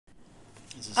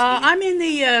I'm in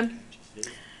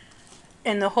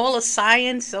the Hall of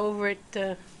Science over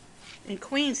at in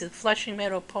Queens at Flushing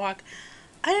Meadow Park.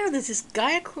 I don't know. There's this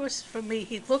guy across from me.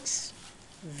 He looks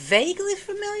vaguely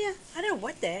familiar. I don't know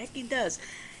what the heck he does.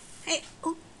 Hey,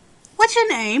 what's your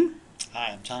name?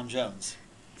 Hi, I'm Tom Jones.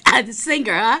 The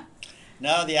singer, huh?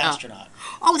 No, the Oh, astronaut.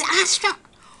 oh, the astronaut.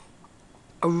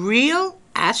 A real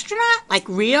astronaut? Like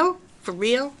real? For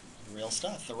real? The real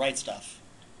stuff, the right stuff.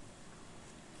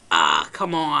 Ah,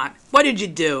 come on. What did you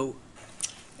do?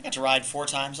 I got to ride 4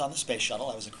 times on the space shuttle.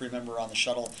 I was a crew member on the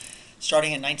shuttle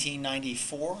starting in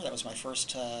 1994. That was my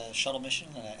first shuttle mission,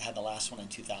 and I had the last one in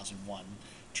 2001.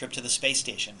 Trip to the space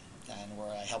station, and where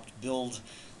I helped build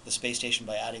the space station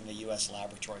by adding the U.S.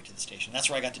 laboratory to the station. That's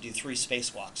where I got to do 3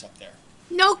 spacewalks up there.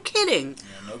 No kidding.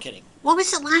 Yeah, no kidding. What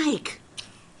was it like?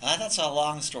 That's a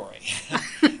long story.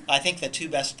 I think the two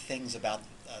best things about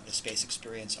the space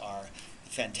experience are a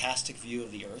fantastic view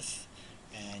of the Earth,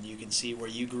 and you can see where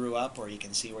you grew up, or you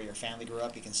can see where your family grew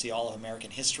up. You can see all of American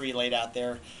history laid out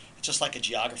there. It's just like a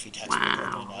geography textbook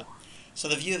opening Wow. up. So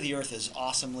the view of the Earth is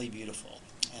awesomely beautiful.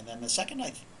 And then the second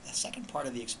part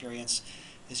of the experience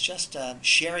is just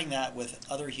sharing that with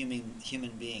other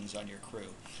human beings on your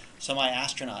crew. So my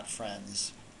astronaut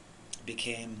friends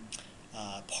became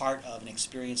part of an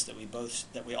experience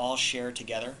that we all share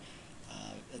together.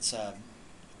 It's a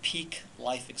peak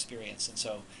life experience, and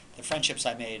so the friendships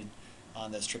I made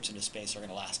on those trips into space are going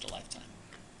to last a lifetime.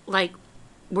 Like,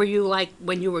 were you like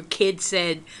when you were a kid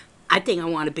said, I think I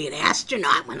want to be an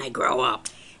astronaut when I grow up?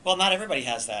 Well, not everybody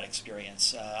has that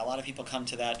experience. A lot of people come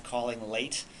to that calling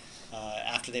late,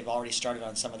 after they've already started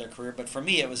on some of their career. But for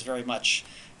me, it was very much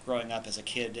growing up as a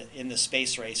kid in the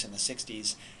space race in the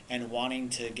 60s and wanting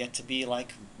to get to be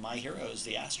like my heroes,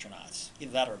 the astronauts,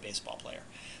 either that or a baseball player,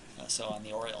 so on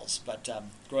the Orioles. But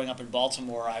growing up in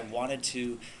Baltimore, I wanted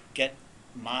to get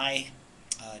my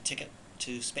ticket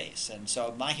to space. And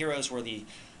so my heroes were the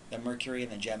Mercury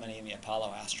and the Gemini and the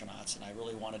Apollo astronauts, and I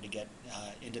really wanted to get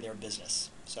into their business.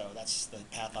 So that's the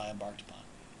path I embarked upon.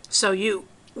 So you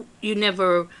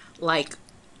never like,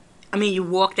 I mean, you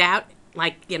walked out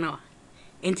like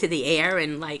into the air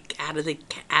and like out of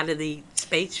the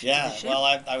space the Yeah, ship. well,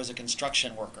 I was a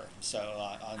construction worker. So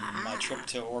on my trip Ah,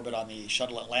 to orbit on the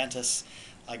shuttle Atlantis,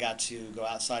 I got to go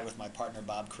outside with my partner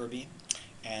Bob Kirby,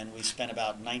 and we spent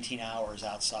about 19 hours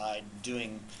outside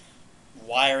doing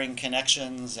wiring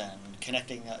connections and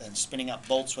connecting and spinning up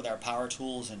bolts with our power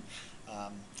tools and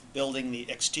um, building the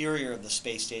exterior of the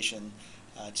space station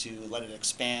to let it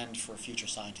expand for future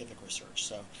scientific research.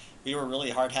 So we were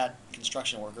really hard hat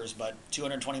construction workers, but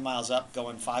 220 miles up,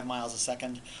 going 5 miles a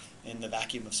second in the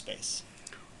vacuum of space.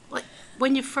 like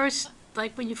when you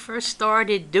first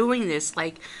started doing this,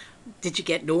 like, did you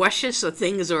get nauseous or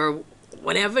things or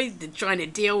whatever? Trying to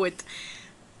deal with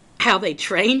how they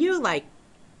train you, like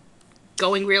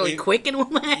going really We quick and all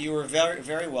that. You were very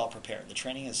very well prepared. The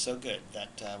training is so good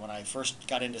that when I first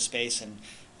got into space and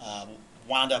uh,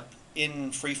 wound up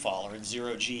in free fall or in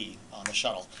 0 G on the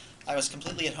shuttle, I was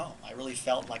completely at home. I really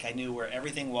felt like I knew where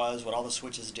everything was, what all the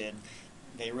switches did.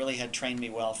 They really had trained me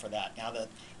well for that. Now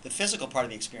the physical part of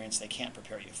the experience they can't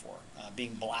prepare you for.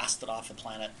 Being blasted off the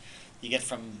planet, you get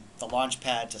from the launch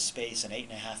pad to space in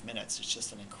 8.5 minutes. It's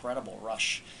just an incredible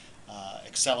rush.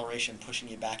 Acceleration pushing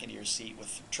you back into your seat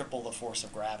with triple the force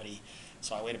of gravity.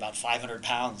 So I weighed about 500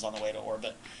 pounds on the way to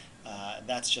orbit.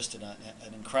 That's just an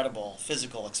incredible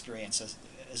physical experience,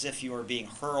 as if you were being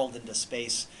hurled into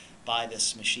space by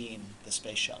this machine, the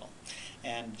space shuttle.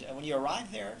 And when you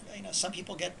arrive there, some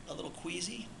people get a little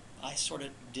queasy. I sort of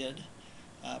did,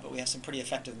 but we have some pretty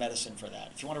effective medicine for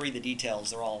that. If you want to read the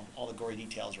details, they're all the gory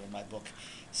details are in my book,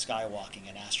 Skywalking: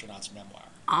 An Astronaut's Memoir.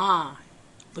 Ah,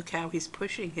 look how he's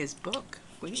pushing his book.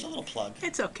 Just a little plug.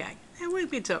 It's okay.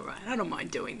 It's all right. I don't mind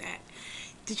doing that.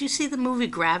 Did you see the movie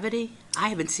Gravity? I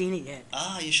haven't seen it yet.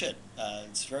 Ah, you should.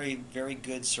 It's very, very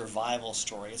good survival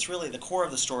story. It's really the core of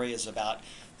the story is about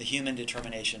the human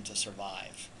determination to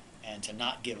survive and to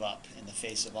not give up in the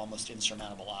face of almost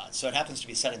insurmountable odds. So it happens to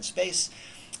be set in space.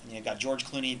 And you've got George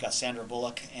Clooney, you've got Sandra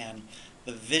Bullock, and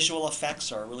the visual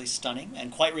effects are really stunning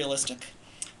and quite realistic,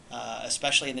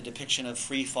 especially in the depiction of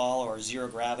free fall or zero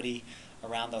gravity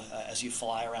around as you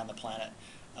fly around the planet.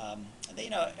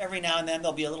 Every now and then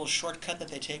there'll be a little shortcut that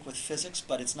they take with physics,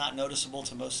 but it's not noticeable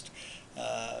to most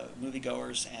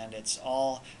moviegoers, and it's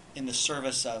all in the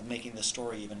service of making the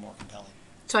story even more compelling.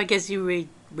 So I guess you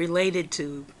related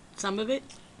to some of it.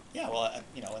 Yeah, well,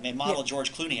 when they Yeah. model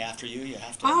George Clooney after you, you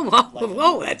have to Oh, whoa, like the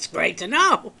whoa, movie. that's great to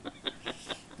know.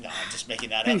 No, I'm just making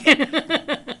that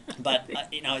up. But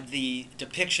the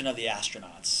depiction of the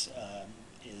astronauts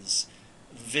is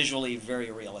visually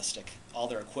very realistic. All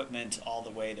their equipment, all the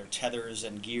way their tethers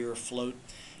and gear float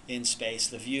in space.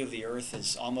 The view of the Earth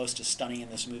is almost as stunning in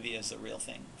this movie as the real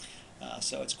thing.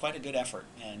 So it's quite a good effort,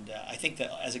 and I think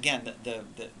that, as again,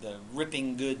 the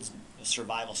ripping good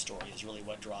survival story is really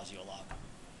what draws you along.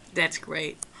 That's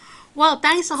great. Well,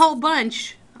 thanks a whole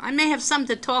bunch. I may have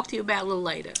something to talk to you about a little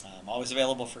later. I'm always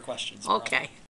available for questions. Okay.